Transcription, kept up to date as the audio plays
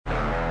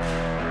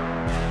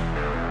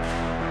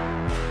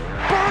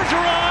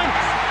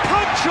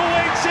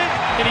punctuates it,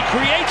 and he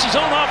creates his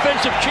own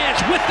offensive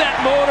chance with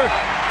that motor.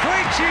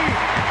 Krejci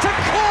to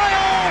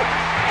Coyle,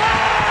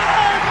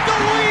 and the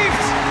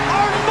Leafs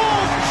are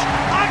mulched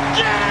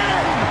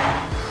again!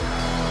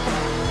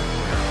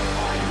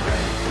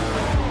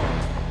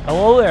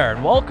 Hello there,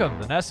 and welcome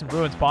to the NESN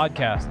Bruins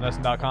podcast.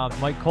 NESN.com's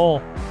Mike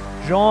Cole,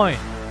 joined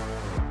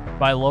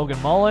by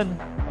Logan Mullen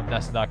of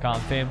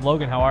NESN.com fame.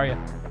 Logan, how are you?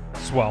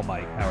 Swell,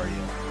 Mike. How are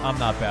you? I'm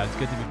not bad. It's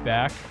good to be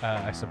back,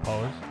 I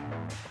suppose.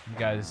 You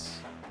guys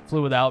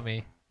flew without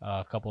me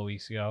a couple of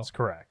weeks ago. That's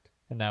correct.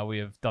 And now we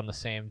have done the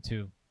same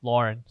to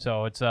Lauren.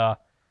 So it's a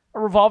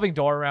revolving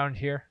door around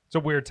here. It's a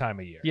weird time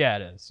of year. Yeah,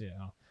 it is.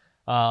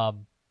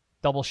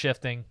 Double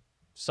shifting,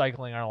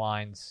 cycling our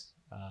lines.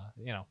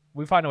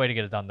 We find a way to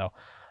get it done,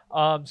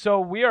 though.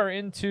 So we are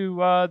into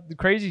the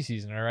crazy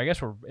season, or I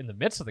guess we're in the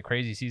midst of the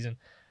crazy season.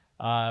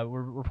 We're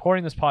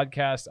recording this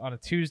podcast on a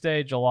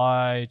Tuesday,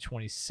 July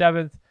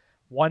 27th,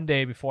 one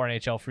day before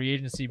NHL free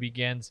agency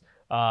begins.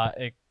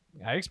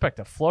 I expect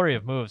a flurry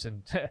of moves,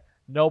 and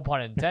no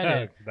pun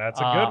intended. That's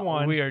a good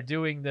one. We are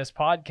doing this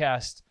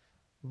podcast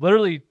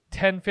literally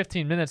 10,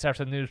 15 minutes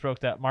after the news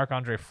broke that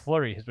Marc-Andre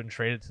Fleury has been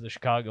traded to the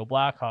Chicago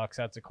Blackhawks.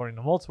 That's according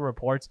to multiple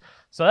reports.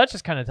 So that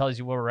just kind of tells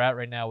you where we're at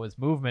right now with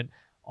movement.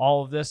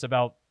 All of this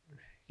about,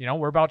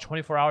 we're about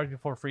 24 hours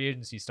before free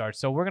agency starts.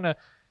 So we're going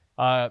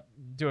to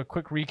do a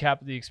quick recap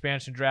of the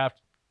expansion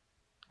draft,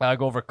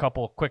 go over a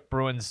couple of quick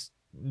Bruins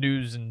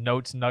news and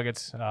notes and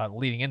nuggets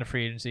leading into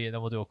free agency, and then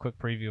we'll do a quick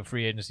preview of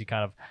free agency,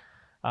 kind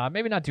of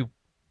maybe not do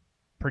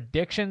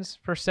predictions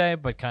per se,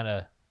 but kind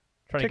of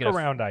try to get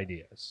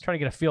ideas. Try to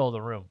get a feel of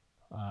the room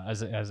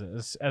as it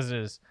is.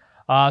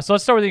 So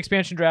let's start with the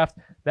expansion draft.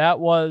 That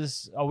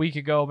was a week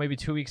ago, maybe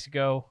 2 weeks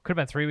ago. Could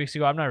have been 3 weeks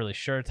ago. I'm not really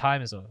sure.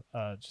 Time is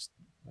just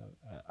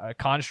a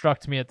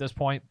construct to me at this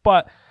point.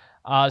 But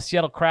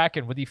Seattle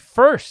Kraken with the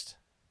first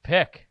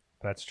pick.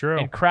 That's true.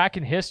 In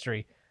Kraken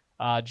history,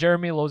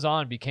 Jeremy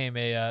Lauzon became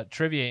a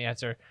trivia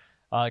answer.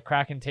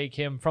 Kraken take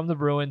him from the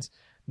Bruins.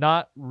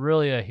 Not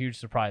really a huge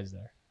surprise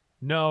there.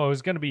 No, it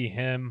was going to be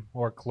him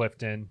or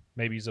Clifton,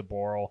 maybe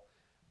Zaboral.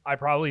 I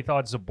probably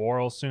thought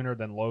Zaboral sooner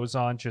than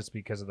Lauzon just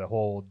because of the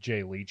whole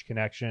Jay Leach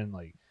connection.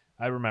 Like,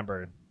 I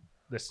remember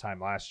this time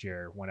last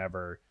year,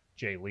 whenever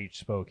Jay Leach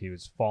spoke, he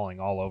was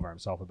falling all over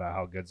himself about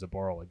how good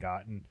Zaboral had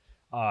gotten.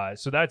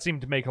 So that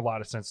seemed to make a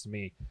lot of sense to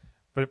me.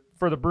 But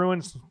for the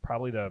Bruins,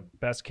 probably the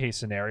best case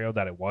scenario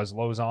that it was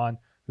Lauzon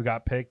who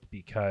got picked,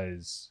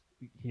 because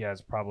he has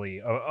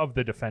probably, of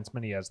the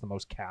defensemen, he has the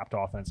most capped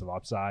offensive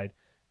upside.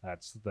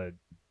 That's the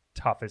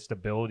toughest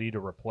ability to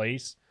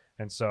replace.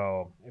 And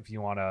so if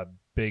you want a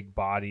big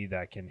body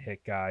that can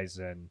hit guys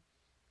and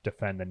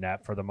defend the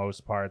net for the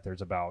most part,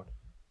 there's about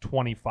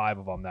 25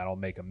 of them that'll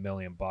make $1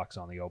 million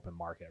on the open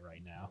market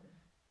right now.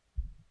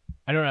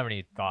 I don't have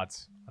any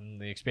thoughts on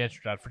the expansion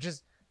draft, which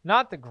is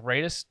not the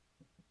greatest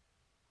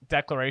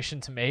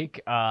declaration to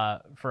make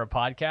for a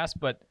podcast,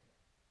 but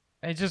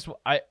I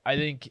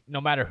think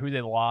no matter who they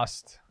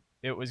lost,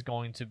 it was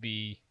going to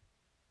be,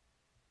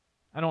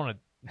 I don't want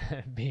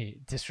to be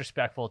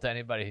disrespectful to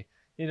anybody,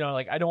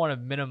 I don't want to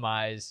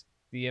minimize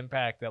the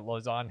impact that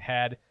Lauzon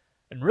had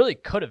and really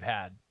could have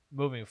had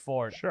moving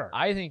forward. Sure.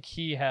 I think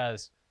he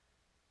has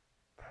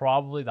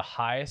probably the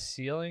highest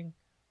ceiling,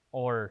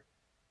 or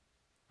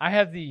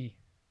I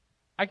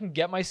can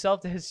get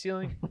myself to his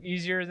ceiling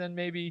easier than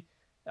maybe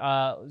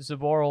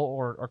Zaboral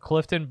or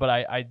Clifton, but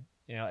I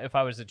if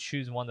I was to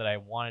choose one that I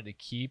wanted to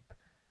keep,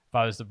 if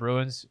I was the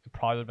Bruins, it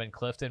probably would have been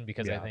Clifton,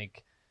 because I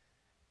think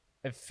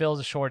it fills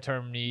a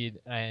short-term need,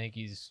 and I think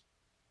he's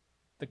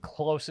the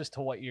closest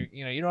to what you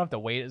don't have to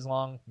wait as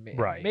long.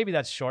 Right. Maybe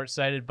that's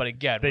short-sighted, but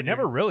again, they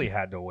never really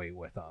had to wait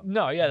with them.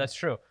 No, yeah, that's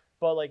true.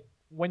 But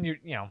when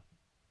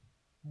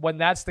when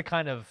that's the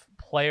kind of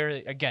player,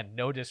 again,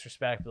 no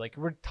disrespect, but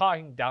we're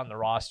talking down the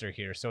roster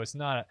here, so it's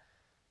not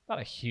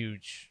a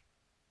huge.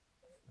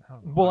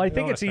 Well, I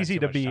think it's easy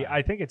to be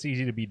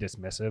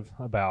dismissive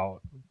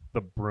about the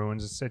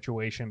Bruins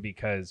situation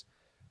because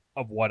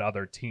of what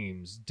other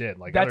teams did.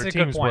 That's other a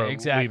teams good point. were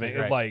Exactly.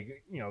 leaving, right.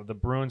 The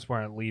Bruins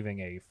weren't leaving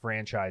a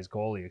franchise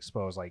goalie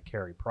exposed like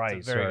Carey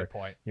Price, That's a very good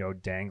point.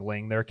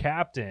 Dangling their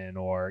captain,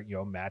 or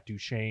Matt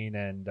Duchene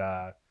and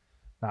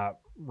not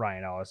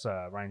Ryan Ellis,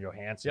 Ryan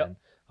Johansson.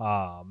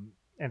 Yep.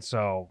 And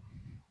so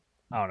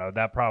I don't know,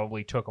 that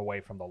probably took away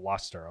from the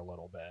luster a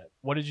little bit.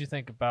 What did you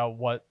think about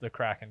what the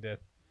Kraken did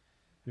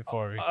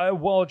before?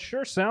 Well, it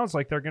sure sounds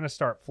like they're going to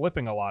start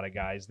flipping a lot of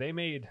guys. They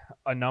made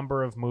a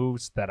number of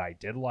moves that I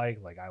did like.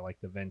 I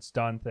like the Vince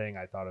Dunn thing.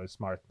 I thought it was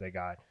smart that they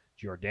got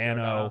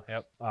Giordano.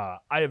 Yep.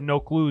 I have no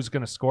clue who's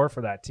going to score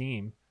for that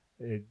team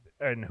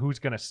and who's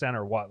going to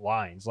center what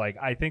lines.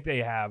 I think they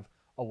have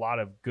a lot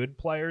of good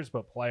players,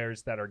 but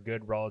players that are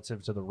good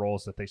relative to the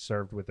roles that they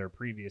served with their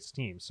previous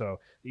team. So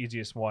the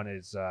easiest one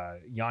is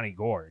Yanni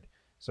Gourde.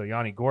 So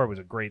Yanni Gourde was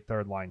a great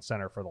third-line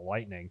center for the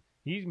Lightning.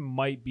 He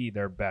might be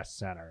their best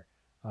center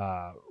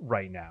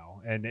right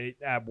now. And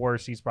at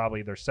worst, he's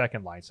probably their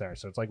second-line center.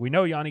 So it's we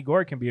know Yanni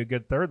Gourde can be a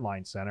good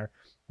third-line center.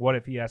 What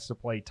if he has to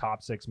play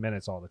top 6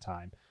 minutes all the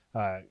time?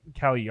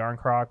 Kelly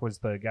Yarncroc was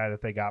the guy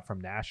that they got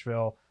from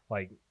Nashville.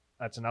 Like,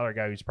 that's another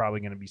guy who's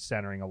probably going to be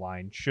centering a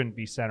line. Shouldn't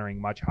be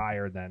centering much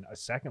higher than a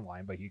second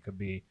line, but he could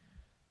be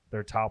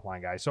their top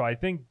line guy. So I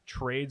think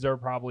trades are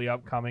probably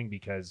upcoming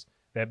because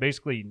they have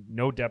basically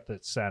no depth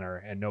at center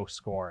and no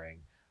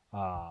scoring.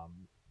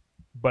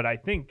 But I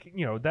think,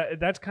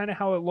 that's kind of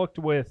how it looked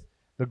with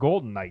the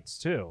Golden Knights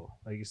too.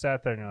 Like, you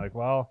sat there and you're like,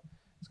 well,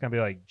 it's going to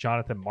be like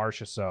Jonathan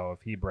Marchessault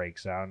if he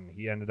breaks out, and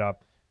he ended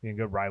up being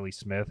good. Riley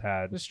Smith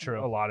had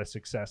a lot of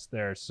success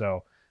there.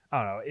 So I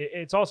don't know.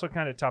 It's also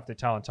kind of tough to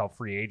tell until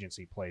free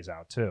agency plays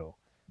out too,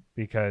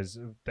 because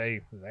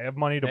they have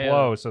money to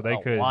blow, so they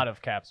could a lot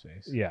of cap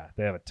space. Yeah,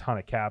 they have a ton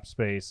of cap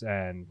space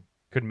and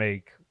could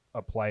make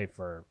a play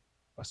for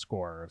a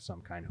scorer of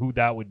some kind. Who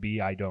that would be,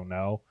 I don't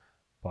know,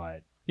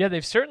 but yeah,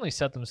 they've certainly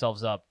set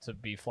themselves up to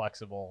be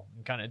flexible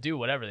and kind of do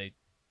whatever they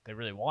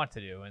really want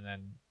to do, and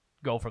then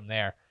go from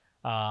there.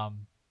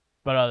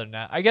 But other than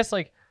that, I guess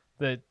like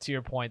to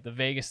your point, the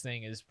Vegas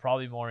thing is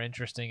probably more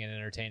interesting and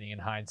entertaining in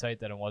hindsight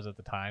than it was at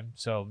the time.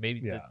 So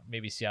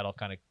maybe Seattle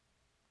kind of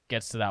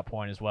gets to that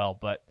point as well.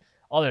 But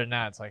other than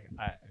that, it's like,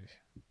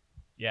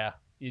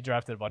 you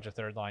drafted a bunch of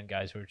third line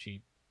guys who are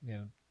cheap,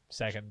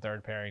 second,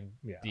 third pairing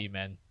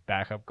D-men,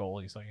 backup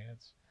goalies. Like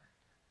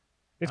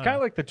it's kind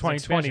of like the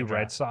 2020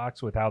 Red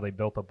Sox with how they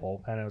built the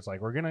bullpen. It was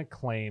like, we're going to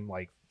claim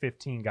like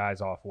 15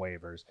 guys off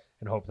waivers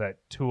and hope that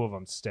 2 of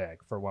them stick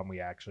for when we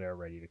actually are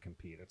ready to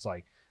compete. It's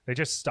like they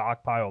just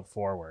stockpiled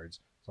forwards.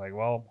 It's like,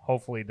 well,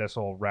 hopefully this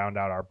will round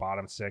out our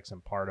bottom 6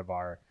 and part of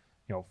our,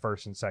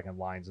 first and second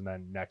lines, and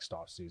then next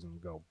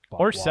offseason go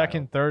or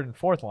second, third, and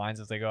fourth lines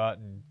as they go out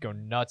and go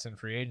nuts in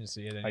free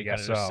agency, and then you kind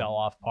of just sell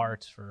off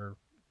parts for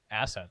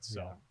assets.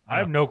 So I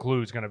have no clue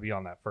who's going to be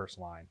on that first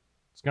line.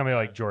 It's going to be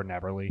like Jordan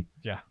Eberle.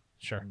 Yeah,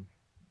 sure.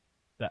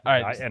 All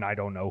right, and I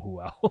don't know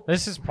who else.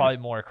 This is probably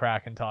more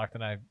Kraken talk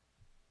than I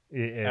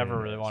ever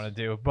really want to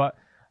do, but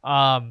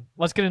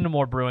let's get into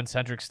more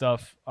Bruin-centric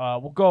stuff.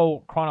 We'll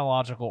go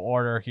chronological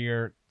order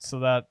here, so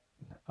that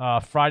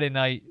Friday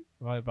night,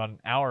 about an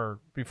hour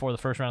before the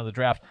first round of the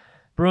draft,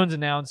 Bruins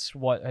announced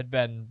what had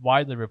been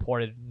widely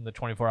reported in the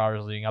 24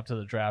 hours leading up to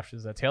the draft,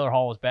 is that Taylor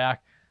Hall was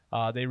back.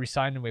 They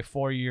re-signed him a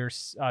 4-year,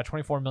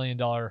 $24 million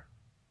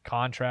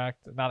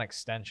contract, not an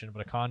extension,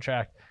 but a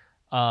contract.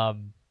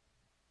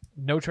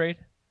 No trade.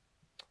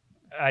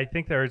 I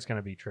think there is going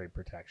to be trade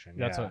protection.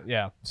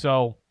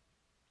 So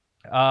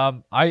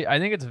I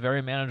think it's a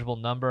very manageable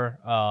number.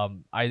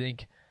 I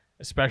think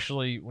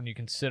especially when you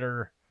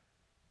consider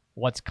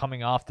what's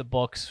coming off the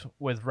books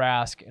with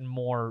Rask and,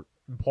 more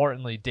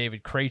importantly,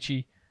 David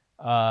Krejci.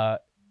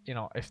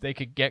 If they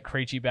could get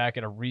Krejci back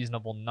at a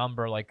reasonable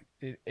number, like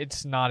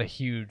it's not a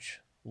huge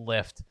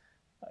lift.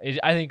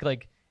 I think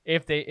like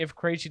if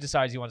Krejci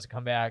decides he wants to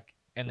come back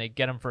and they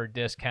get him for a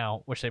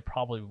discount, which they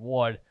probably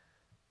would,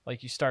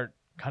 like you start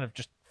kind of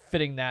just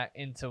fitting that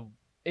into,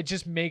 it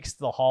just makes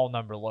the Hall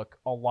number look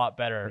a lot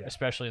better,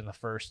 especially in the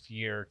first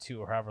year or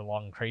two or however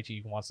long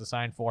Krejci wants to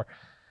sign for.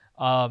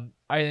 I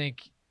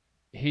think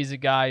he's a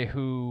guy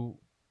who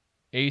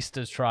aced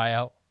his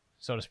tryout,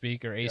 so to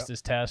speak, or aced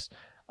his test.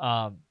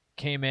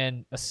 Came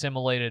in,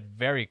 assimilated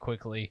very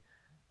quickly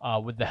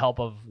with the help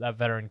of that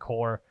veteran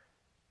core.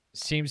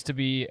 Seems to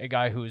be a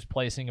guy who is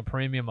placing a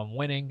premium on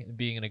winning and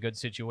being in a good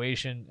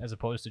situation as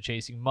opposed to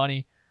chasing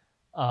money.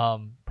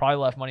 Probably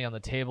left money on the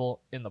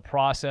table in the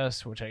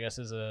process, which I guess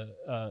is an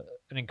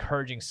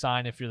encouraging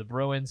sign if you're the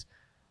Bruins.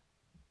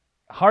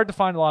 Hard to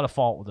find a lot of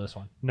fault with this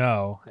one.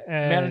 No.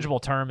 And manageable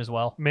term as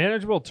well.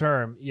 Manageable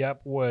term, yep,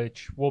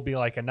 which will be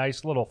like a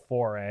nice little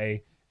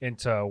foray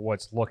into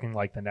what's looking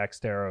like the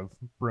next era of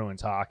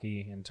Bruins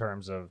hockey in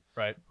terms of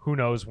who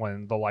knows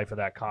when the life of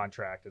that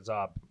contract is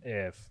up,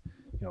 if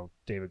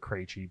David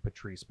Krejci,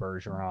 Patrice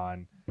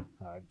Bergeron,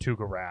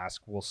 Tuukka Rask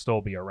will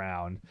still be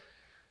around.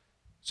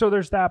 So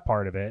there's that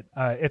part of it.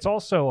 It's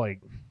also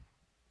like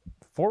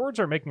forwards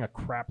are making a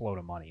crap load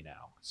of money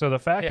now. So the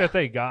fact that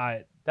they got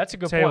that's a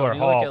good Taylor point.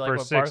 Hall look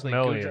at, for $6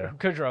 million.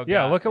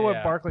 Goodrow look at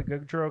what Barclay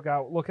Goodrow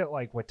got. Look at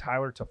like what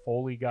Tyler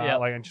Toffoli got. Yep.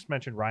 Like I just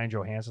mentioned Ryan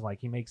Johansson. Like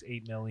he makes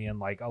 $8 million.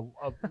 Like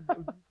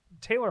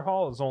Taylor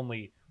Hall is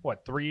only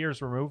 3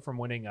 years removed from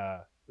winning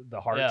the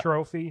Hart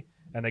Trophy,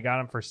 and they got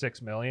him for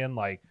 $6 million.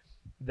 Like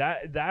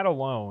that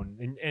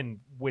alone, and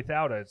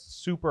without a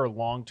super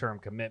long term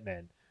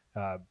commitment,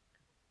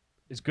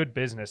 is good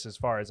business as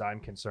far as I'm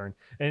concerned.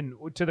 And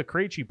to the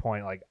Krejci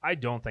point, like I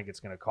don't think it's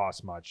going to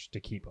cost much to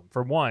keep him.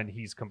 For one,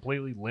 he's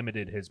completely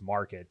limited his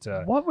market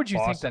to what would you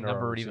Boston think that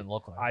number would even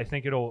look like? I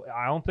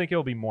don't think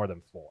it'll be more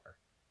than 4.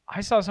 I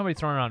saw somebody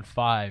throwing around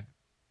 5,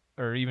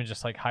 or even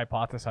just like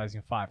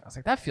hypothesizing 5. I was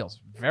like, that feels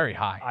very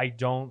high. I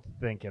don't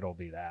think it'll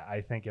be that.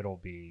 I think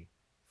it'll be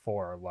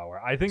 4 or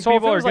lower. I think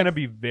people are going to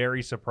be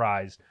very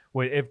surprised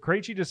if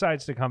Krejci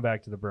decides to come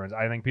back to the Bruins.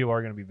 I think people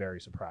are going to be very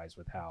surprised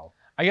with how.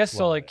 I guess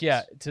so. Like,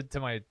 to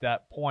my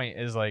that point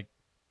is like,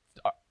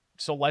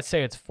 so let's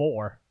say it's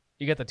 4.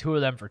 You get the 2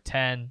 of them for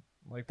 10.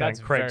 Like that's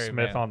and Craig very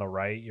Smith on the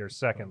right. Your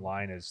second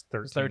line is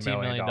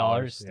 $13 million.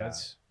 Yeah.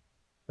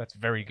 That's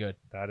very good.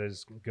 That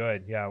is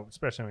good. Yeah,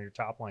 especially when your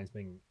top line's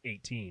being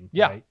 18.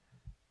 Yeah. Right?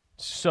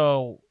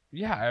 So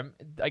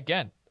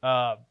again,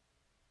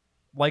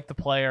 like the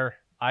player.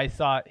 I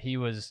thought he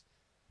was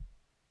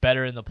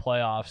better in the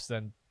playoffs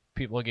than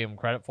people gave him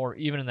credit for.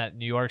 Even in that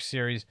New York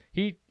series,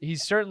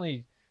 he's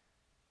certainly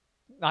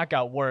not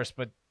got worse,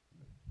 but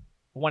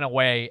went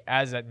away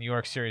as that New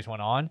York series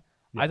went on.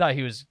 Yeah. I thought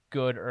he was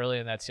good early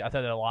in that. I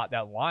thought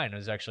that line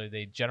was actually,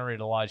 they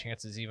generated a lot of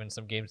chances, even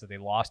some games that they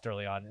lost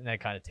early on, and then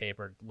kind of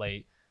tapered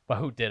late. But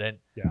who didn't?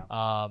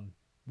 Yeah.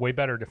 Way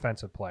better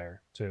defensive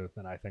player too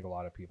than I think a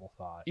lot of people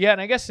thought. Yeah, and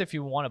I guess if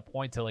you want to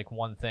point to like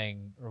one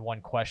thing or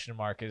one question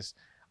mark is,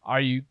 are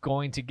you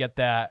going to get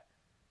that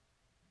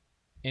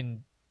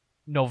in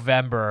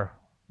November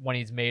when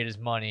he's made his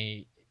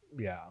money?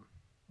 Yeah.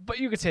 But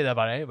you could say that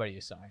about anybody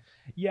you sign.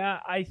 Yeah,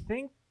 I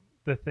think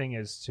the thing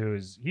is too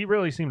is he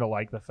really seemed to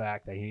like the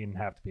fact that he didn't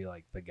have to be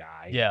like the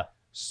guy. Yeah.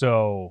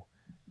 So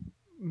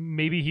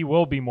maybe he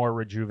will be more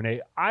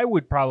rejuvenated. I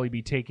would probably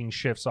be taking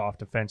shifts off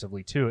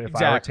defensively too if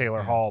I were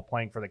Taylor Hall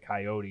playing for the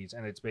Coyotes,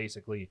 and it's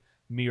basically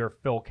me or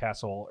Phil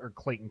Kessel or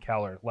Clayton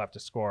Keller left to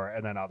score,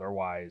 and then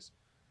otherwise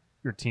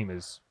your team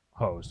is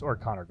hosed, or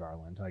Connor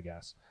Garland, I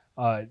guess.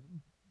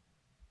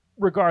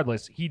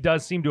 Regardless, he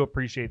does seem to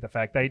appreciate the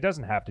fact that he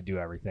doesn't have to do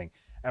everything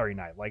every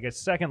night. Like, a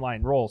second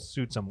line role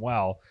suits him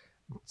well.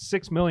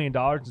 $6 million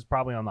is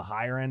probably on the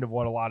higher end of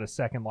what a lot of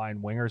second line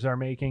wingers are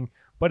making,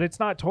 but it's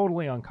not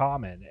totally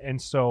uncommon.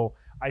 And so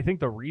I think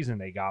the reason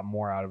they got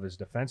more out of his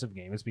defensive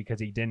game is because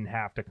he didn't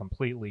have to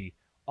completely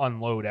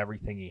unload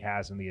everything he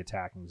has in the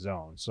attacking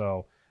zone.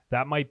 So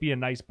that might be a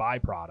nice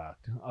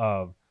byproduct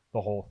of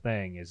the whole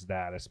thing, is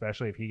that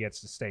especially if he gets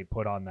to stay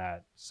put on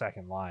that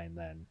second line,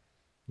 then,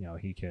 you know,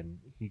 he can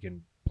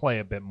play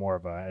a bit more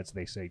of a, as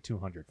they say,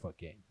 200-foot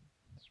game.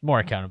 There's more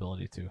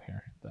accountability too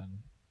here than,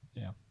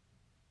 yeah.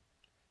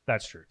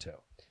 That's true too.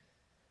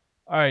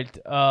 All right,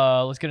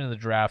 let's get into the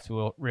draft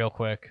real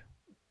quick.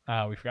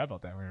 We forgot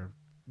about that. We were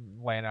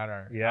laying out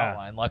our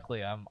outline.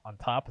 Luckily, I'm on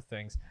top of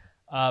things.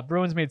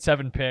 Bruins made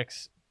 7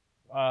 picks.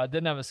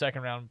 Didn't have a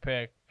second-round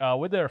pick.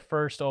 With their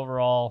first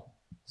overall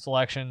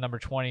selection, number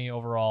 20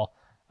 overall,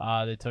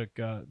 they took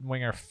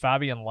winger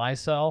Fabian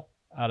Lysell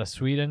out of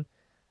Sweden.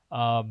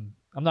 I'm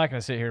not going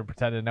to sit here and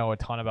pretend to know a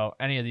ton about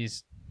any of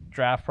these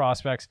draft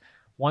prospects.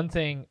 One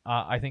thing,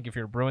 I think if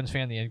you're a Bruins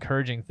fan, the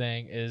encouraging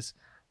thing is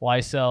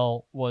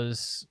Lysell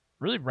was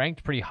really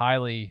ranked pretty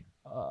highly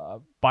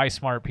by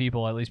smart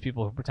people, at least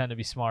people who pretend to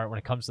be smart when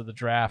it comes to the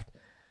draft.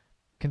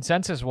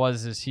 Consensus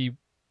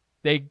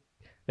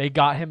they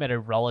got him at a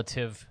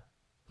relative,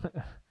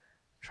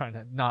 trying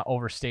to not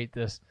overstate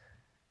this,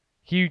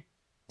 he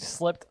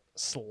slipped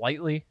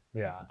slightly.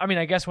 Yeah. I mean,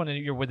 I guess when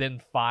you're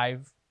within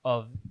 5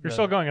 of you're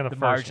still going in the first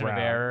margin round.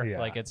 of error, yeah.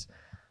 like it's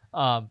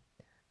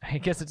I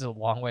guess it's a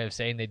long way of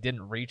saying they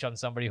didn't reach on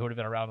somebody who would have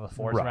been around in the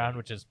 4th round,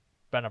 which has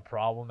been a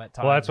problem at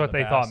times. Well, that's what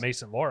they thought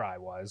Mason Lohrei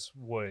was,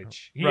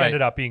 which he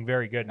ended up being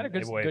very good. Had a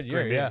good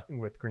year,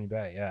 with Green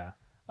Bay, yeah.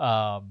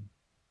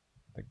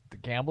 The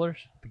Gamblers?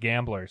 The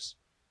Gamblers.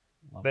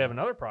 They have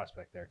another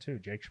prospect there, too,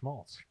 Jake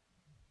Schmaltz.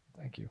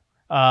 Thank you.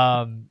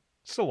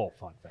 Just a little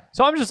fun fact.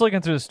 So I'm just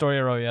looking through the story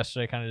I wrote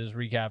yesterday, kind of just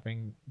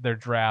recapping their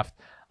draft.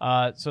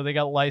 So they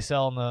got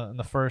Lysell in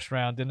the first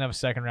round, didn't have a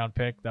second-round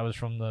pick. That was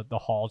from the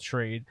Hall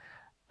trade.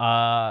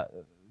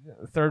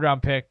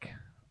 Third-round pick,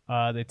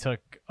 they took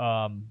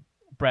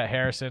Brett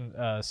Harrison,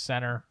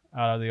 center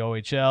out of the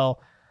OHL.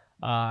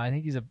 I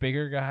think he's a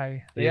bigger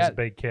guy. He's a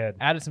big kid.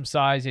 Added some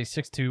size. He's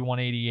 6'2",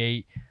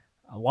 188.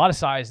 A lot of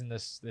size in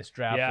this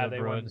draft for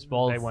the Bruins,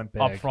 both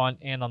up front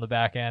and on the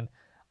back end.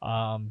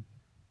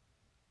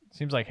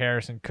 Seems like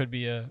Harrison could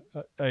be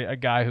a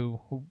guy who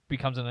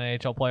becomes an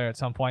NHL player at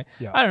some point.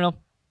 Yeah. I don't know.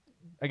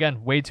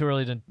 Again, way too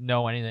early to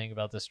know anything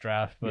about this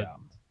draft, but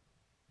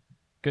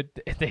good.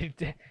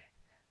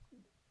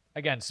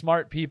 Again,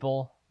 smart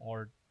people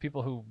or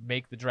people who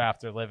make the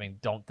draft their living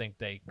don't think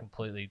they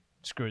completely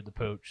screwed the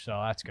pooch, so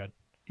that's good.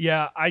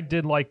 Yeah, I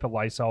did like the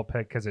Lysell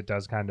pick because it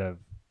does kind of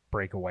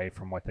break away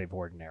from what they've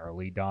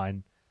ordinarily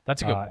done.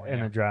 That's a good point.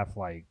 In the draft,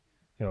 like,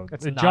 you know,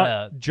 it's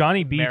not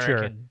Johnny Beecher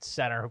American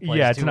center who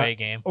plays a 2A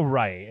game. Oh,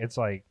 right. It's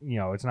like, you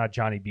know, it's not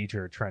Johnny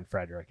Beecher or Trent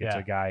Frederick. It's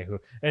a guy who,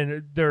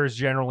 and there's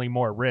generally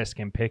more risk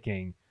in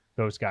picking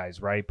those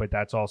guys, right? But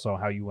that's also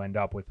how you end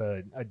up with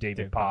a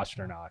David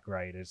Pastrnak,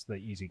 right? It's the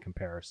easy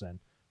comparison.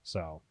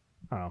 So,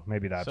 I don't know,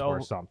 maybe that's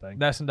worth something.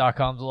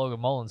 NESN.com's Logan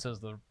Mullen says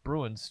the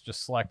Bruins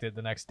just selected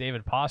the next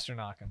David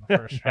Pastrnak in the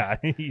first round.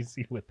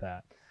 Easy with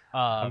that.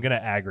 I'm going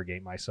to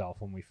aggregate myself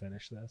when we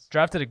finish this.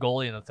 Drafted a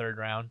goalie in the 3rd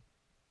round.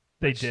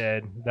 They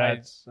did.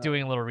 That's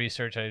doing a little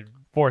research.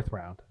 4th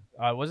round.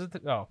 Was it?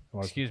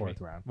 Excuse me.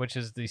 4th round. Which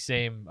is the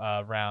same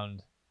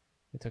round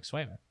they took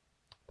Swayman.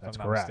 That's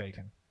if I'm correct. Not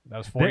mistaken. That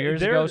was 4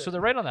 years ago, so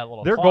they're right on that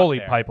little Their clock goalie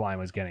there. pipeline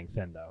was getting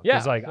thin, though.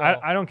 Yeah. Like,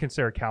 I don't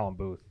consider Callum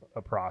Booth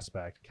a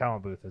prospect.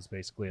 Callum Booth is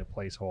basically a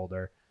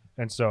placeholder.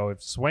 And so if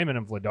Swayman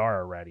and Vladar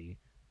are ready,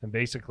 then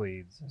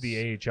basically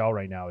the AHL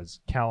right now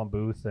is Callum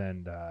Booth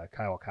and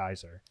Kyle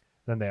Kaiser.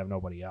 Then they have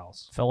nobody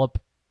else. Philip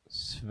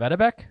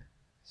Svedback?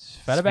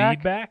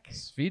 Svedback?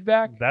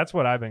 Svedback? That's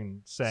what I've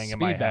been saying in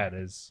my head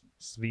is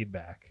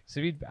Svedback.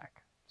 Svedback.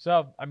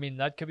 So, I mean,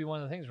 that could be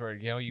one of the things where,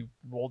 you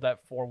roll that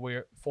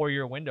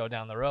four-year window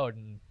down the road.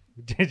 And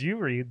Did you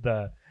read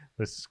the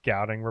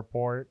scouting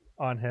report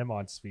on him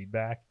on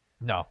Speedback?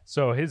 no.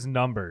 So his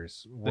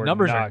numbers were The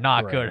numbers are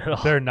not great. good at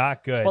all. They're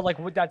not good.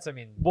 But, that's, I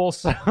mean, Well,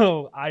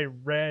 so I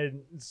read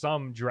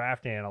some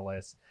draft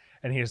analyst,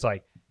 and he was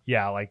like,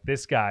 yeah, like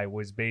this guy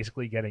was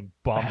basically getting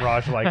bum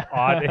rushed. Like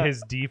on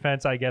his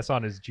defense, I guess,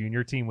 on his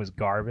junior team was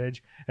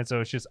garbage. And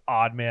so it's just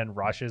odd man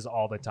rushes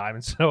all the time.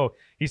 And so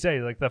he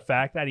said, like, the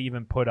fact that he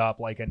even put up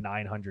like a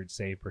 900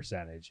 save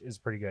percentage is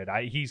pretty good.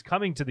 He's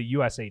coming to the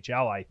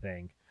USHL, I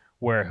think,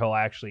 where he'll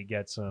actually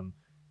get some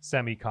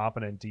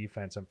semi-competent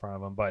defense in front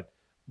of him. But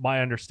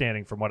my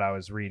understanding from what I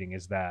was reading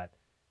is that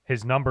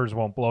his numbers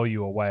won't blow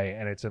you away,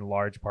 and it's in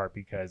large part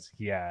because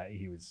he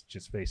was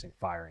just facing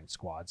firing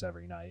squads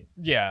every night.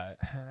 yeah.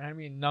 I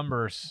mean,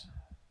 numbers,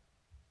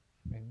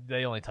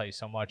 they only tell you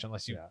so much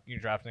unless you're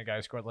drafting a guy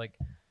who scored like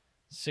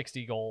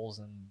 60 goals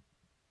in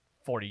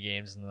 40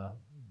 games in the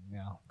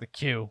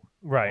queue.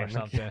 Right. Or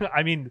something.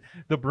 I mean,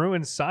 the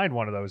Bruins signed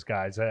one of those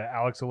guys,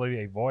 Alex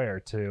Olivier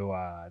Voyer, to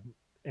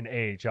an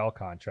AHL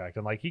contract,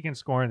 and like he can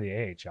score in the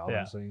AHL,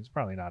 Yeah. so he's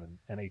probably not an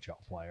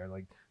NHL player.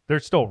 Like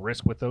there's still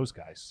risk with those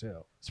guys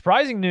too.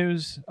 Surprising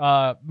news,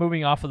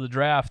 moving off of the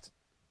draft.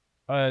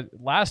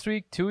 Last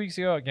week, 2 weeks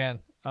ago, again,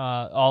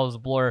 all is a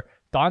blur.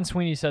 Don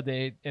Sweeney said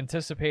they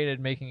anticipated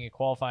making a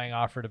qualifying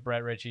offer to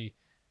Brett Ritchie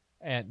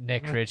and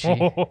Nick Ritchie.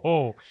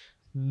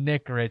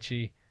 Nick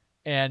Ritchie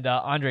and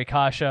Andre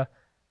Kasha.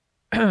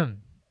 They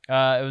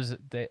announced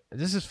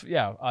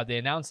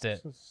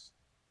it.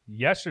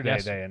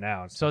 Yesterday they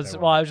announced. So that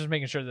I was just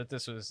making sure that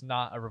this was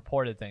not a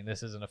reported thing.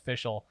 This is an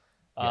official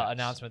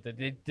announcement that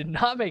they did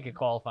not make a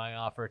qualifying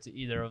offer to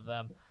either of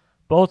them.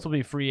 Both will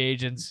be free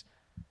agents.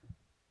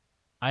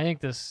 I think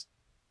this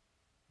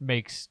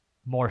makes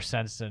more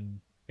sense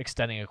than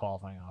extending a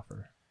qualifying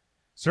offer.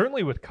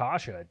 Certainly with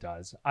Kasha, it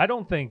does. I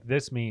don't think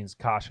this means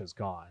Kasha's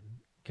gone.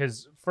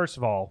 Because, first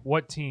of all,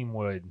 what team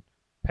would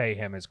pay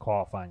him his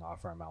qualifying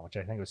offer amount, which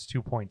I think was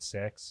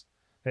 2.6?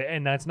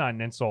 And that's not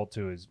an insult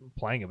to his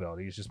playing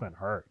ability. He's just been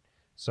hurt.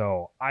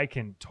 So I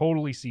can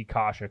totally see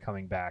Kasha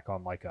coming back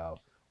on like a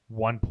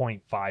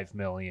 $1.5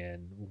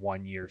 million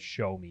 1 year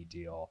show me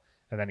deal.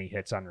 And then he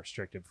hits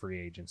unrestricted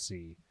free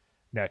agency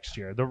next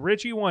year. The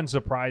Ritchie one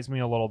surprised me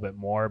a little bit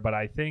more, but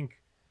I think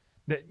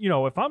that,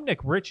 if I'm Nick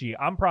Ritchie,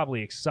 I'm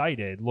probably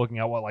excited looking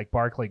at what like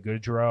Barclay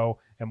Goodrow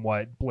and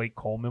what Blake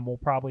Coleman will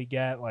probably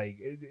get. Like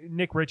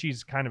Nick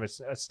Ritchie's kind of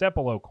a step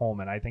below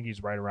Coleman. I think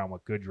he's right around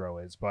what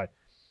Goodrow is, but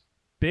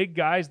big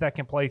guys that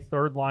can play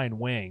third line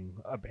wing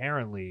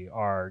apparently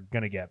are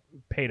going to get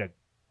paid a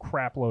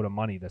crap load of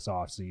money this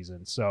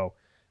offseason. So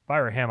if I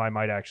were him, I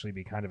might actually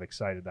be kind of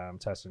excited that I'm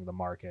testing the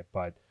market.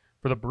 But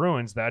for the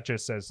Bruins, that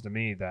just says to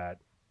me that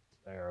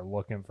they're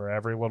looking for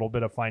every little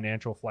bit of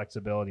financial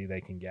flexibility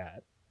they can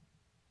get.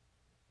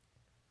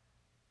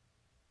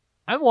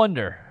 I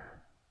wonder,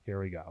 Here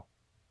we go.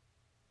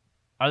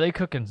 are they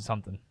cooking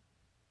something?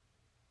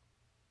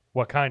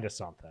 What kind of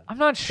something? I'm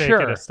not Take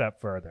sure. it a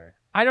step further.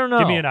 I don't know.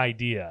 Give me an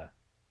idea.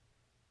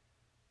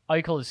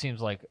 Eichel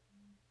seems like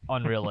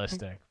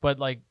unrealistic, but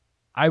like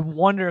I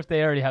wonder if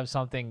they already have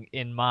something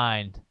in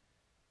mind,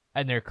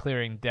 and they're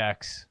clearing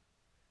decks.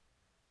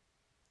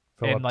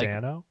 Philip like,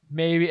 Dano?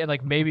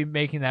 Maybe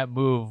making that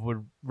move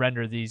would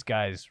render these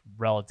guys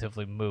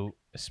relatively moot,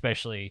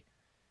 especially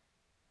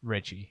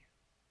Ritchie.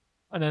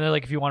 And then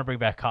like if you want to bring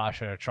back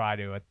Kasha or try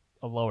to at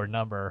a lower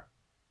number,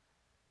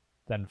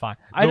 then fine.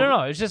 I don't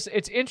know.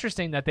 It's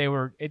interesting that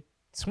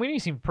Sweeney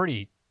seemed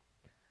pretty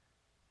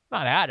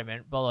not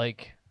adamant, but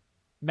like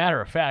matter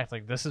of fact,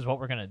 like this is what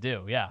we're gonna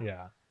do. Yeah.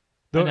 Yeah.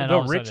 And then The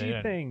all of a sudden Ritchie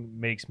they thing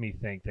makes me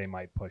think they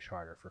might push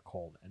harder for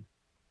Coleman.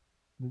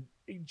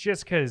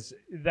 Just because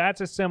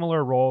that's a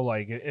similar role.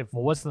 Like if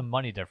Well, what's the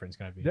money difference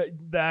gonna be?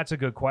 that's a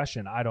good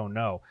question. I don't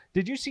know.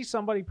 Did you see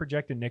somebody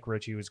projected Nick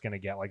Ritchie was going to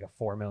get like a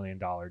 $4 million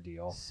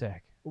deal?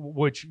 Sick.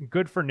 Which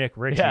good for Nick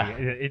Ritchie. Yeah.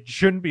 It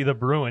shouldn't be the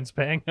Bruins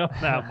paying him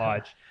that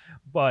much.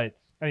 But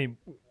I mean,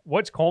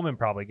 what's Coleman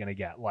probably going to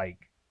get?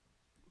 Like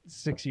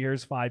 6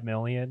 years, $5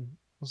 million,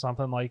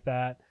 something like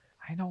that.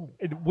 I don't.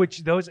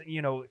 Which those, I'm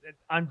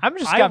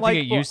just I got to like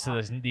get used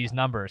to these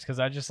numbers because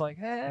I just like.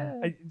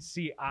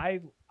 I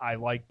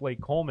like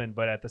Blake Coleman,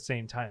 but at the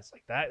same time, it's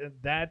like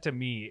that to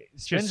me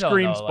just Spinzone,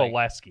 screams though, like,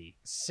 Bolesky.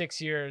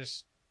 6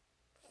 years,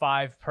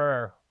 5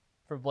 per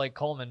for Blake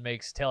Coleman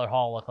makes Taylor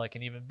Hall look like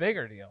an even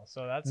bigger deal.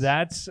 So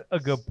That's a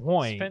good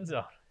point. Spin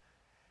zone.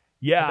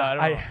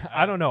 Yeah,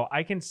 I don't know.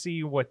 I can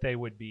see what they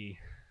would be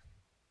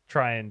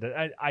trying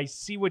to. I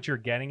see what you're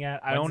getting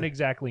at. I don't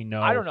exactly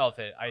know. I don't know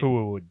if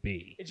who it would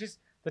be. It's just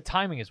the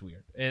timing is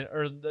weird,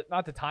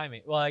 not the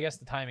timing. Well, I guess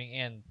the timing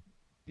and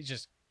it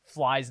just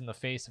flies in the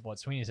face of what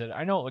Sweeney said.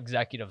 I know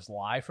executives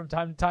lie from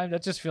time to time.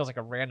 That just feels like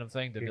a random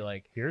thing to be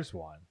like. Here's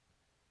one.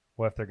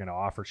 What if they're going to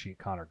offer sheet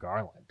Connor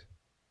Garland?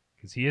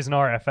 Because he is an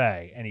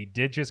RFA, and he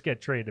did just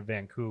get traded to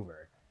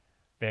Vancouver.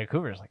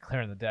 Vancouver's like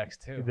clearing the decks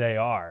too. They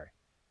are.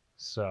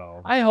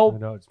 So I hope who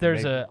knows?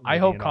 I Maybe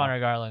hope an Connor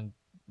Garland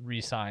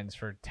re-signs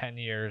for 10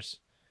 years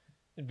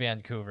in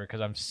Vancouver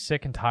because I'm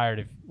sick and tired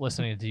of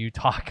listening to you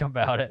talk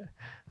about it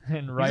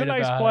and write He's a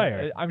nice about player.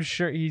 it. I'm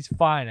sure he's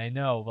fine. I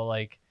know, but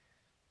like,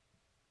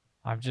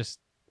 it's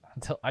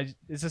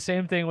the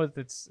same thing with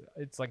it's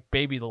like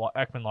baby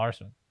Ekman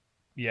Larson.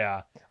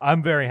 Yeah,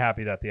 I'm very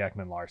happy that the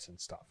Ekman Larson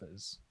stuff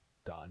is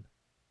done.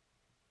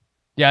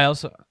 Yeah, I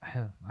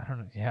don't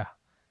know. Yeah,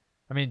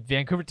 I mean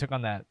Vancouver took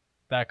on that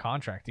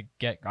contract to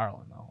get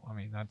Garland though. I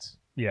mean that's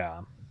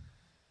Yeah.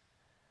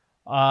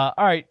 all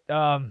right.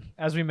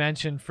 As we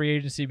mentioned, free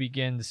agency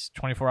begins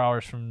 24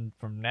 hours from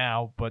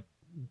now, but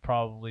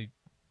probably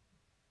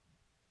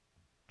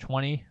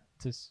 20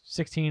 to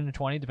 16 to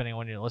 20, depending on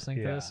when you're listening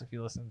to this. If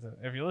you listen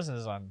to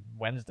this on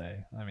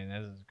Wednesday, I mean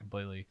this is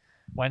completely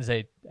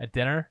Wednesday at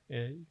dinner.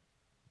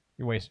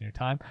 You're wasting your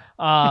time.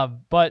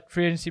 But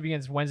free agency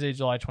begins Wednesday,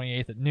 July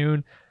 28th at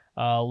noon.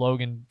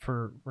 Logan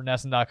for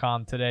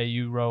NESN.com today,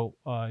 you wrote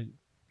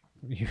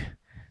you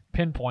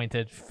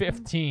pinpointed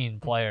 15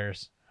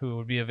 players who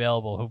would be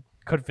available who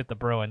could fit the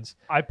Bruins.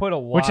 I put a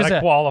lot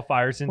of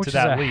qualifiers into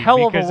that league.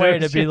 Hell of a way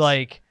to be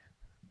like,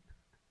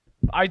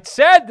 I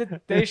said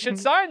that they should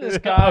sign this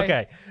guy.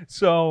 Okay,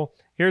 so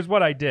here's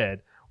what I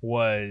did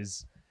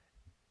was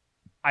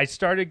I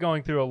started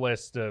going through a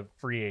list of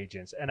free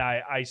agents, and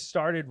I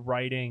started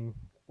writing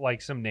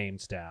like some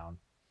names down,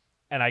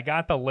 and I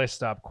got the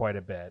list up quite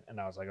a bit, and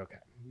I was like, okay,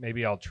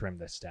 maybe I'll trim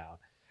this down.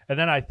 And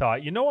then I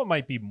thought, you know what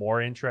might be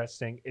more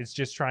interesting is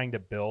just trying to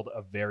build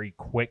a very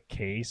quick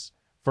case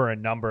for a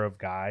number of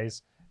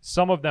guys.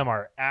 Some of them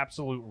are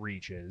absolute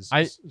reaches.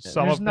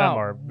 Some of them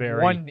are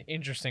very... one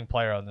interesting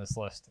player on this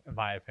list, in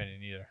my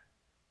opinion, either.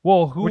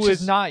 Well, which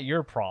is not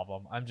your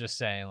problem. I'm just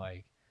saying,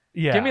 like,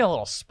 yeah, give me a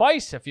little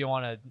spice if you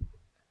want to.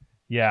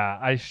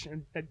 Yeah,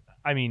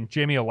 I mean,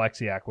 Jamie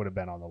Alexiak would have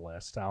been on the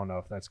list. I don't know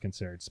if that's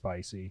considered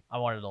spicy. I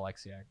wanted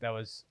Alexiak. That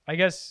was, I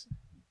guess...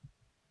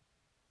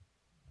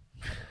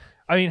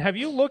 I mean, have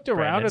you looked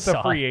around at the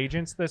free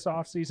agents this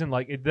offseason?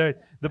 Like,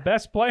 the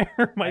best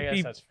player might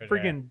be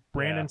freaking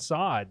Brandon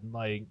Saad.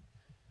 Like,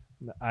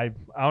 I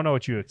don't know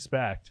what you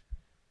expect.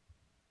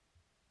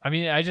 I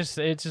mean,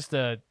 it's just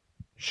a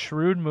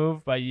shrewd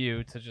move by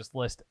you to just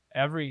list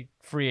every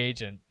free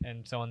agent,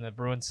 and so when the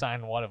Bruins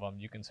sign one of them,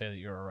 you can say that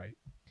you're right.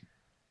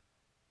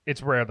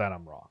 It's rare that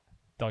I'm wrong.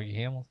 Dougie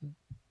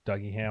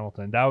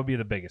Hamilton. That would be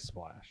the biggest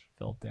splash.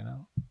 Philip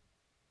Danault.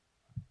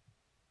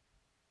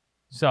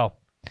 So...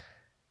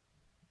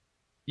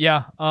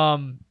 yeah,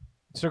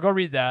 so go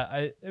read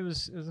that. It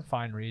was a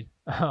fine read.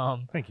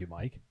 Thank you,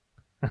 Mike,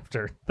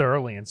 after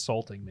thoroughly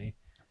insulting me.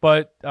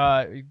 But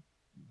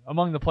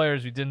among the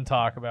players we didn't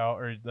talk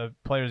about, or the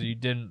players you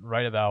didn't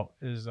write about,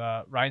 is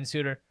Ryan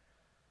Suter.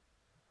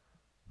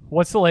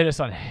 What's the latest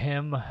on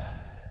him?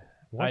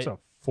 What's a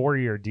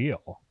 4-year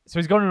deal? So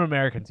he's going to an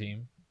American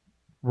team.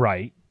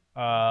 Right.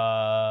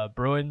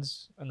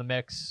 Bruins in the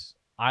mix.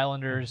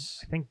 Islanders.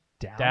 I think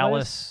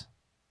Dallas.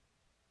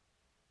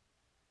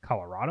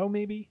 Colorado,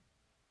 maybe?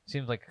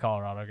 Seems like a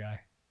Colorado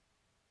guy.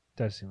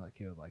 Does seem like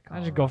he would like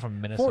Colorado. I should go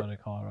from Minnesota to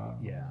Colorado.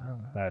 Yeah,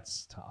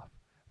 that's tough.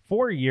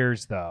 4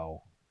 years,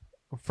 though.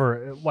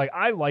 For like,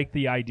 I like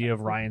the idea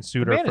of Ryan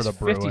Suter for the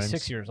Bruins.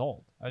 56 years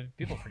old.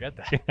 People forget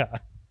that. Yeah.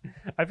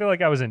 I feel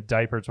like I was in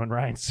diapers when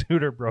Ryan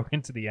Suter broke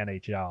into the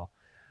NHL.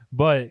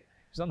 But he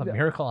was on the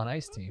Miracle on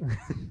Ice team.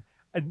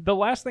 The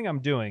last thing I'm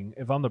doing,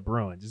 if I'm the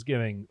Bruins, is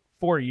giving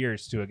 4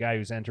 years to a guy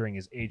who's entering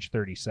his age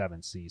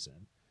 37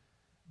 season.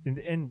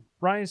 And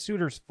Ryan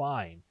Suter's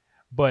fine,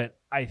 but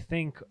I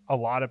think a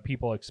lot of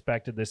people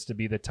expected this to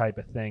be the type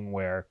of thing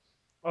where,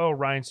 oh,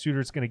 Ryan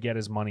Suter's going to get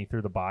his money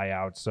through the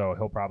buyout, so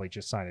he'll probably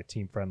just sign a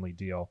team-friendly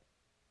deal.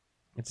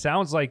 It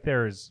sounds like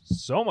there's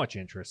so much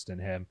interest in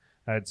him.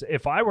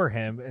 If I were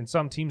him and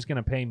some team's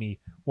going to pay me,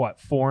 what,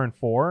 4 and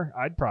 4,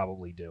 I'd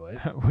probably do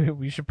it.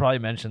 We should probably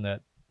mention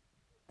that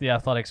the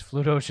Athletics'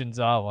 Fluto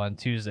Shinzawa on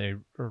Tuesday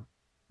or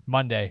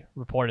Monday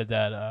reported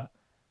that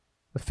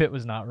the fit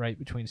was not right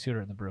between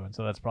Suter and the Bruins,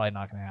 so that's probably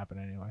not going to happen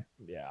anyway.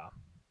 Yeah.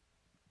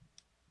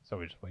 So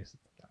we just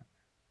wasted some time.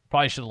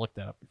 Probably should have looked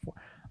that up before.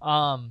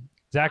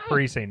 Zach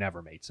Parise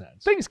never made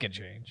sense. Things can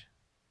change.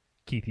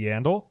 Keith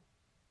Yandle?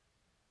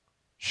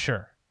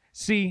 Sure.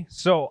 See,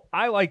 so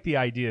I like the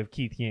idea of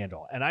Keith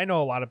Yandle, and I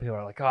know a lot of people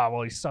are like, oh,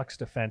 well, he sucks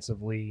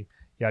defensively,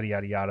 yada,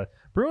 yada, yada.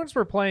 Bruins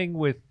were playing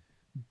with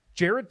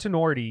Jared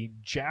Tenorti,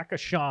 Jack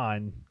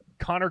Ashan,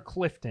 Connor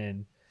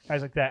Clifton,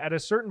 guys like that. At a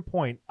certain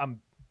point,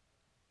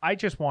 I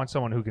just want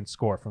someone who can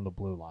score from the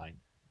blue line.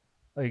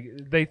 Like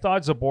they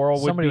thought Zaboral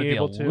would be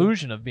able to. Somebody with the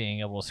illusion of being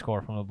able to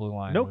score from the blue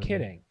line. No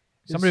kidding.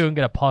 Somebody who can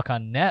get a puck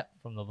on net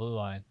from the blue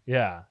line.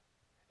 Yeah.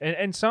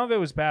 And some of it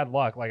was bad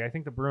luck. Like I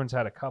think the Bruins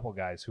had a couple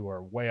guys who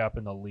are way up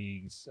in the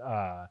league's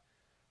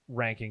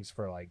rankings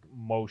for like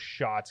most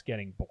shots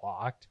getting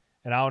blocked.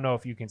 And I don't know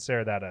if you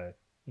consider that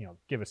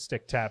give a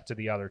stick tap to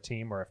the other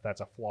team or if that's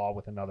a flaw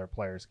with another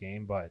player's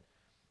game, but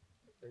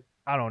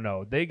I don't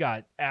know. They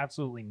got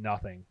absolutely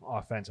nothing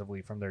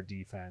offensively from their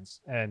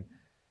defense. And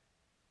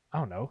I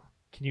don't know.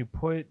 Can you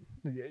put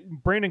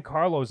Brandon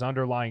Carlo's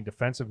underlying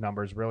defensive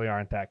numbers really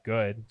aren't that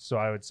good. So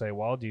I would say,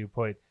 well, do you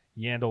put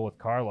Yandle with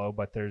Carlo?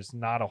 But there's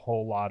not a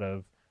whole lot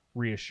of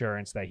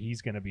reassurance that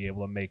he's going to be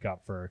able to make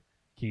up for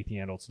Keith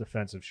Yandle's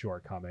defensive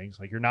shortcomings.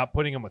 Like, you're not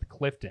putting him with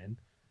Clifton.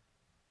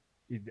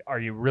 Are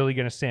you really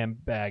going to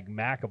sandbag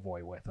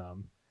McAvoy with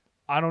him?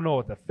 I don't know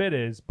what the fit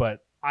is,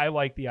 but I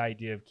like the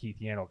idea of Keith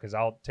Yandle because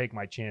I'll take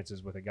my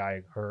chances with a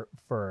guy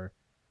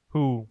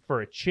who,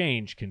 for a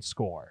change, can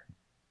score.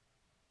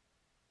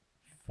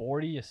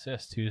 40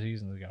 assists 2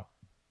 seasons ago.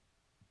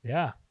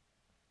 Yeah.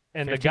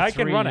 And the guy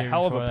can run a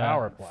hell of a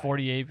power play.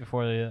 48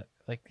 before the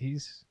he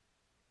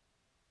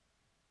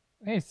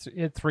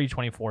had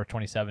 324,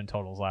 27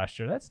 totals last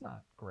year. That's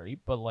not great,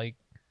 but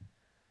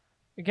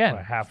again,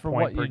 a half for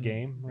point per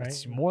game, right?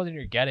 It's more than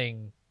you're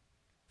getting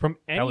from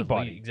that would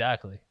anybody.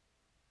 Exactly.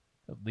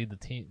 Lead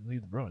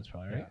the Bruins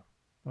probably, right? Yeah.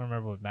 I don't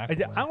remember what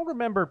McAvoy. I don't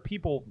remember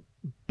people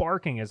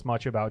barking as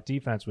much about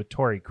defense with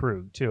Torrey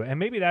Krug too, and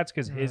maybe that's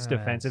because his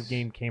defensive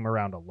game came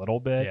around a little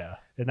bit. Yeah,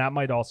 and that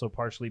might also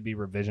partially be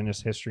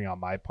revisionist history on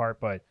my part.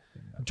 But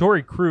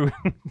Torrey Krug,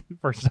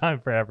 first time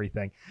for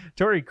everything.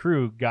 Torrey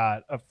Krug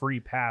got a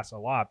free pass a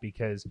lot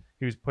because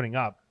he was putting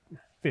up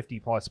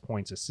 50+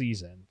 points a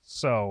season.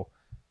 So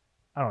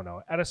I don't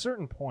know. At a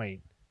certain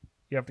point,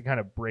 you have to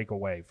kind of break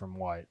away from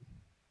what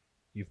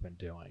you've been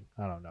doing.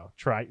 I don't know.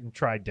 Try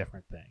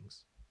different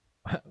things.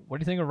 What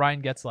do you think of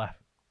Ryan Getzlaf?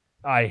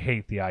 I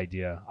hate the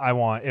idea.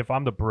 If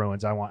I'm the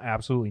Bruins, I want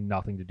absolutely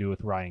nothing to do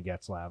with Ryan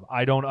Getzlaf.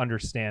 I don't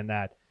understand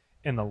that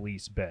in the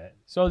least bit.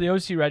 So the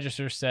OC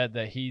Register said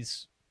that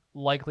he's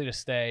likely to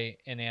stay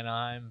in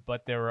Anaheim,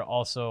 but there were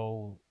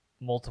also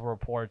multiple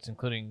reports,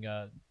 including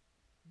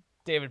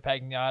David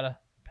Pagnotta.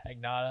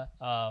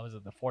 Was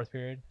it the fourth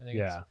period? I think.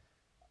 Yeah.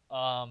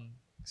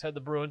 Said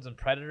the Bruins and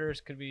Predators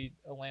could be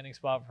a landing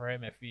spot for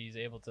him if he's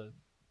able to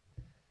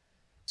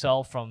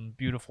sell from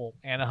beautiful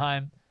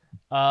Anaheim.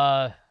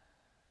 That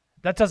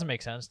doesn't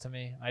make sense to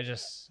me. I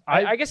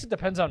guess it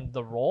depends on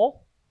the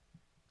role.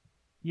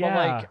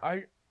 Yeah.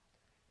 But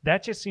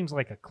that just seems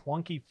like a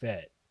clunky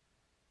fit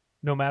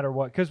no matter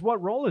what. Because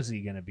what role is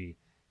he going to be?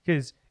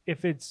 Because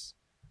if it's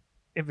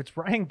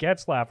Ryan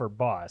Getzlaf or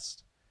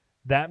bust,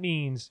 that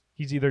means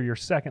he's either your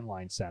second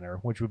line center,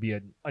 which would be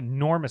an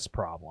enormous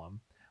problem,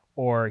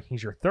 or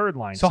he's your third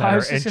line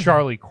center and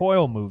Charlie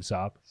Coyle moves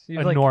up,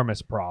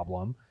 enormous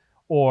problem.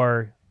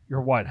 Or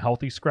you're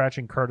healthy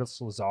scratching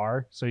Curtis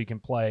Lazar so you can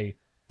play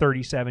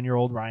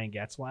 37-year-old Ryan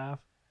Getzlaf?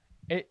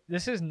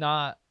 This is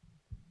not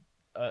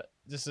a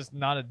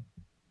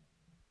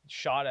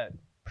shot at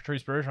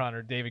Patrice Bergeron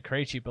or David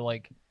Krejci, but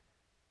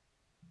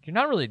you're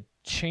not really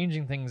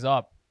changing things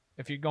up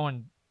if you're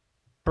going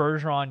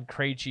Bergeron,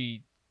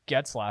 Krejci,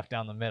 Getzlaf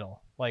down the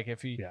middle.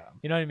 If you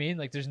you know what I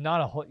mean? There's not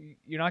a whole,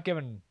 you're not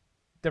giving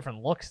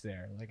different looks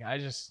there.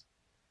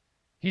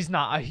 He's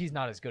not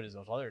as good as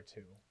those other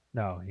two.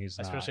 No, he's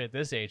not. Especially at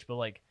this age, but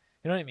you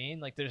know what I mean?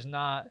 There's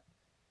not.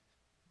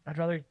 I'd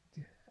rather,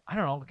 I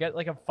don't know, get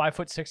a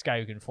 5'6"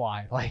 guy who can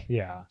fly.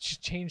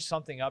 Just change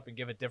something up and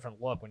give a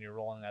different look when you're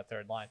rolling that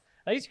third line.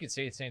 I guess you could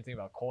say the same thing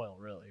about Coyle,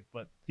 really,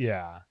 but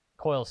yeah,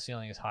 Coyle's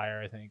ceiling is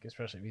higher, I think,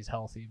 especially if he's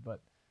healthy.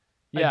 But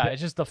yeah,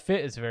 it's just the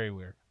fit is very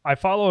weird. I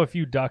follow a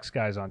few Ducks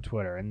guys on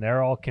Twitter, and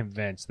they're all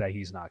convinced that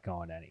he's not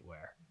going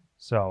anywhere.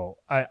 So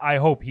I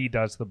hope he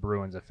does the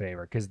Bruins a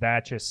favor because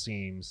that just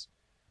seems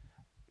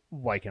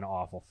like an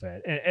awful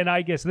fit. And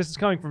I guess this is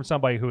coming from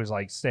somebody who is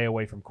stay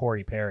away from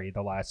Corey Perry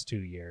the last 2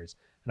 years.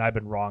 And I've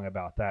been wrong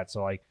about that.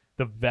 So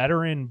the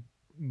veteran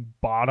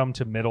bottom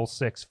to middle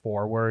six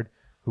forward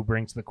who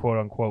brings the quote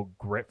unquote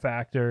grit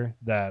factor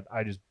that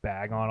I just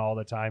bag on all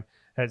the time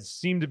has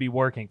seemed to be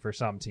working for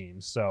some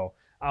teams. So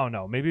I don't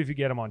know. Maybe if you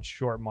get him on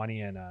short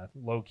money and a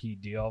low key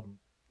deal,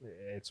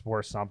 it's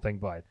worth something,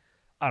 but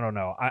I don't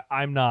know.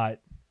 I'm not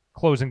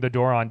closing the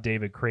door on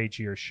David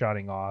Krejci or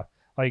shutting off.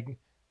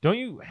 Don't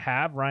you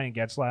have Ryan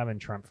Getzlaf and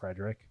Trent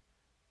Frederick?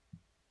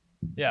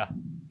 Yeah.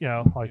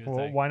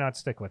 Why not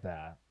stick with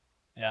that?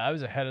 Yeah, I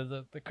was ahead of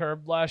the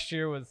curve last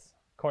year with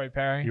Corey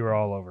Perry. You were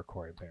all over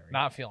Corey Perry.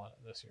 Not feeling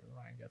it this year with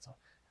Ryan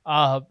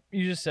Getzlaf.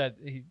 You just said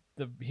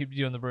he'd be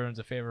doing the Bruins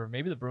a favor.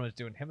 Maybe the Bruins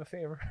doing him a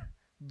favor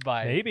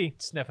by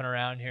sniffing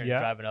around here and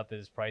driving up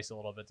his price a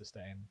little bit to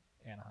stay in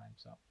Anaheim.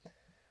 So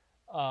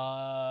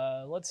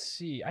let's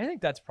see. I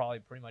think that's probably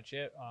pretty much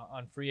it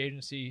on free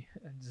agency.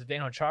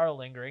 Zdeno Chara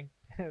lingering.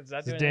 Is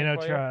that Zdeno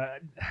Chara?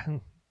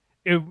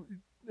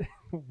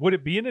 Would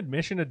it be an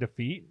admission of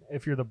defeat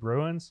if you're the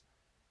Bruins?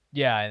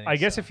 Yeah, I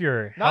guess so. if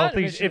you're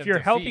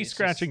healthy,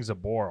 scratching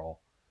Zaboral,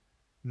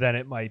 then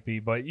it might be.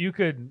 But you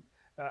could.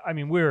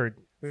 We were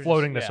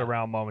floating this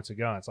around moments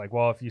ago. It's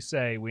if you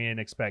say we didn't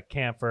expect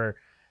Camphor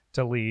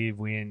to leave,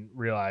 we didn't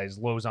realize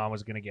Lozon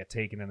was going to get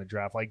taken in the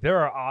draft. There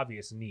are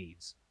obvious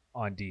needs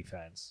on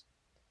defense.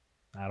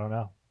 I don't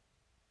know.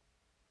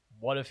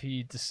 What if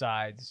he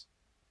decides?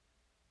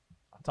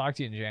 I'll talk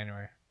to you in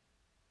January.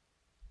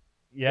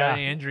 Yeah. Got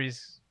any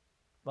injuries?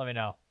 Let me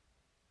know.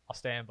 I'll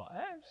stand by.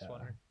 I'm just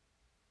wondering.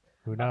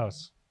 Who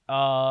knows?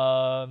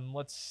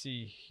 Let's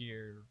see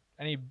here.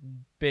 Any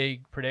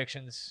big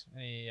predictions?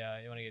 Any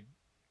you want to get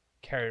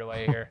carried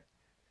away here?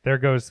 There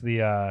goes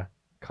the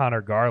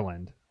Connor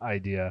Garland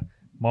idea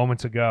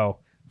moments ago.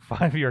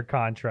 5-year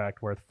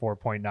contract worth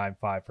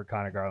 $4.95 for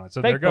Connor Garland.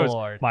 So Thank there the goes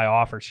Lord. my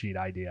offer sheet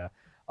idea.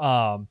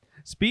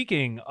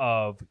 Speaking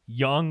of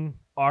young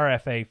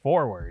RFA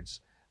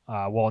forwards,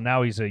 well,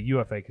 now he's a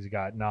UFA because he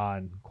got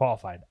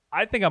non-qualified.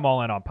 I think I'm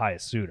all in on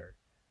Pius Suter.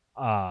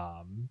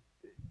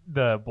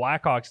 The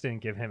Blackhawks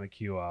didn't give him a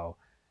QO,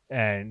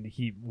 and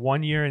he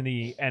 1 year in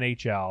the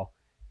NHL.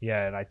 He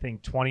had, I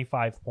think,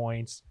 25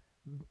 points,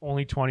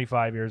 only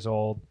 25 years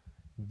old,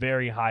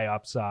 very high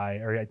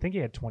upside, or I think he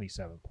had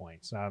 27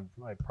 points. I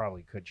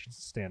probably could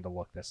stand to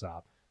look this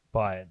up,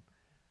 but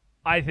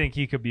I think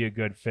he could be a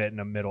good fit in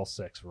a middle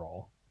six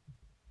role.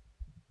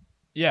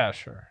 Yeah,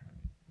 sure.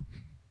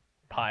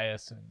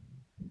 Pius and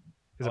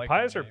Is I it like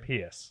Pius the or name.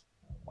 Pius?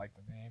 I like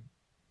the name.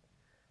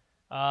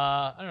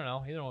 I don't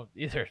know.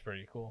 Either is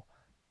pretty cool.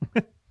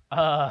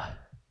 I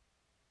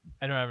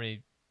don't have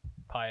any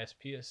Pius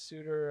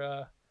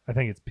Suter. I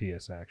think it's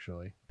Pius,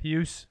 actually.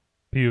 Pius.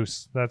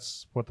 Pius.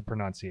 That's what the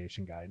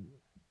pronunciation guide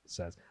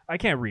says. I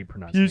can't read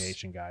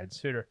pronunciation guides.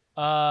 Suter.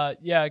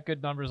 Yeah,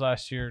 good numbers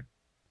last year.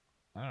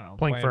 I don't know.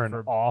 Playing for an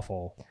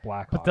awful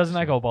Blackhawks. But doesn't that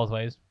team. go both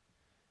ways?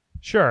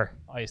 Sure.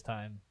 Ice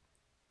time.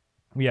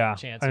 Yeah.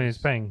 Chances. I mean,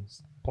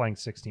 he's playing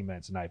 16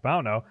 minutes a night. But I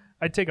don't know.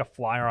 I'd take a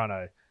flyer on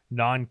a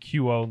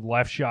non-QO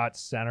left shot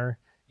center.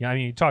 Yeah, I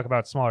mean, you talk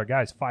about smaller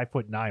guys,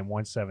 5'9",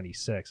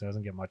 176. It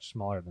doesn't get much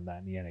smaller than that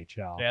in the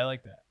NHL. Yeah, I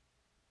like that.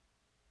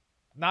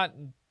 Not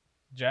in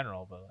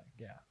general, but like,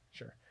 yeah,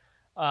 sure.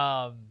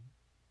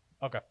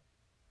 Okay.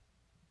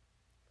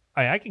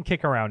 I can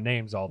kick around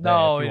names all day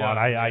No, if you yeah, want.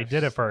 I yeah,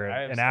 did it for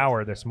I have an stuff hour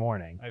to do. this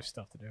morning. I have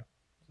stuff to do.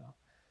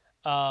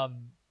 So,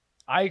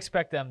 I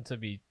expect them to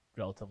be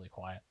relatively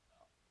quiet.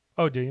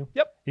 Oh, do you?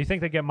 Yep. Do you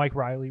think they get Mike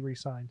Riley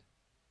re-signed?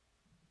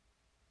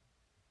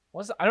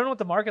 I don't know what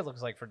the market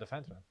looks like for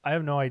defensemen. I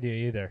have no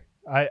idea either.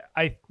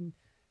 I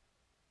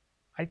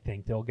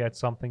think they'll get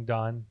something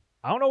done.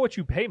 I don't know what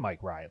you pay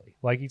Mike Riley.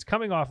 Like, he's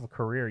coming off a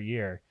career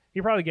year.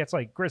 He probably gets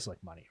like Grizzly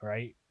money,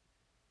 right?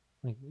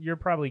 Like, you're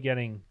probably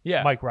getting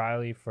Mike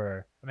Riley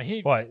for I mean,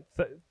 he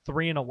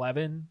 3 and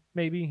 11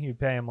 maybe. You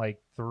pay him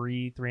like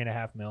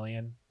 $3.5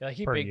 million.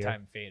 he per big year.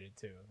 time faded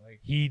too. Like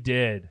He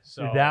did.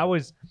 So, that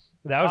was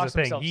the cost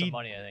thing. himself some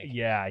money, I think.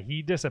 Yeah,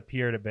 he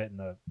disappeared a bit in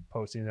the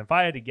postseason. If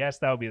I had to guess,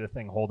 that would be the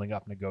thing holding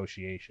up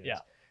negotiations. Yeah.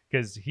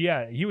 Because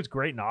he was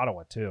great in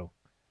Ottawa too,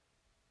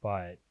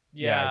 but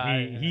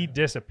he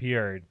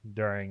disappeared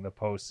during the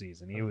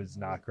postseason. He was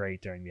not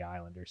great during the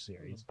Islanders It was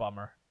series. a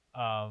bummer.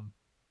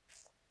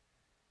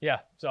 Yeah.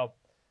 So,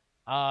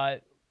 go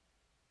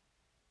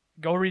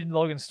read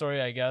Logan's story,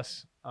 I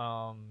guess.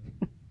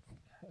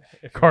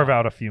 If you Carve want.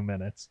 out a few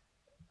minutes.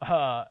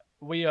 You're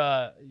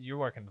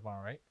working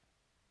tomorrow, right?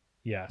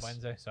 Yes.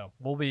 Wednesday. So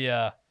we'll be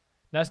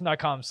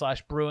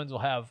NESN.com/Bruins will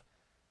have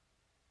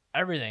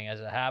everything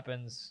as it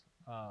happens,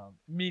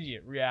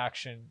 immediate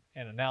reaction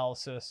and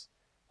analysis.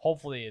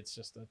 Hopefully it's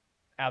just an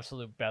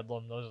absolute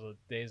bedlam. Those are the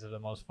days that are the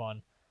most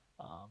fun.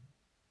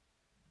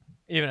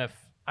 Even if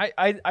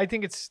I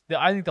think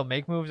I think they'll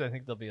make moves. I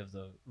think they'll be of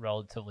the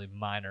relatively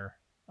minor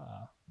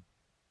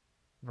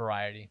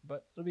variety,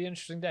 but it'll be an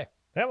interesting day.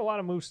 They have a lot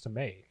of moves to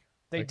make.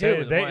 They Like,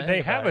 do.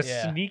 They have a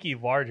yeah. sneaky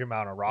large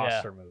amount of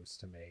roster moves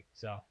to make.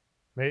 So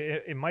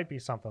It might be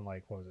something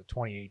like, what was it,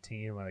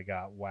 2018 when they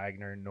got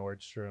Wagner,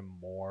 Nordstrom,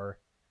 Moore.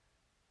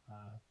 I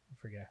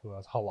forget who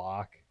else.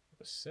 Halak. it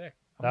was sick.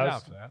 That I'm was-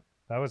 down for that.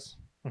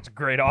 That's a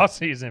great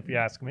offseason if you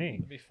ask me.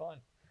 It'll be fun.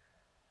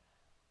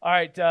 All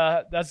right,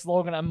 that's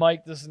Logan. I'm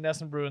Mike. This is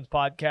NESN Bruins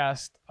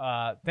podcast.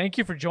 Thank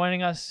you for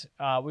joining us.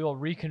 We will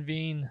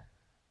reconvene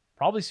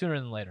probably sooner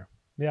than later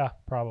Yeah, to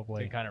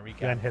probably. kind of recap.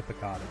 Then hit the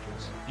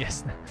cottages.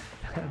 Yes,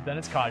 then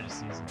it's cottage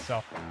season.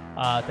 So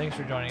thanks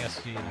for joining us.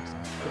 See you next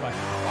time. Goodbye.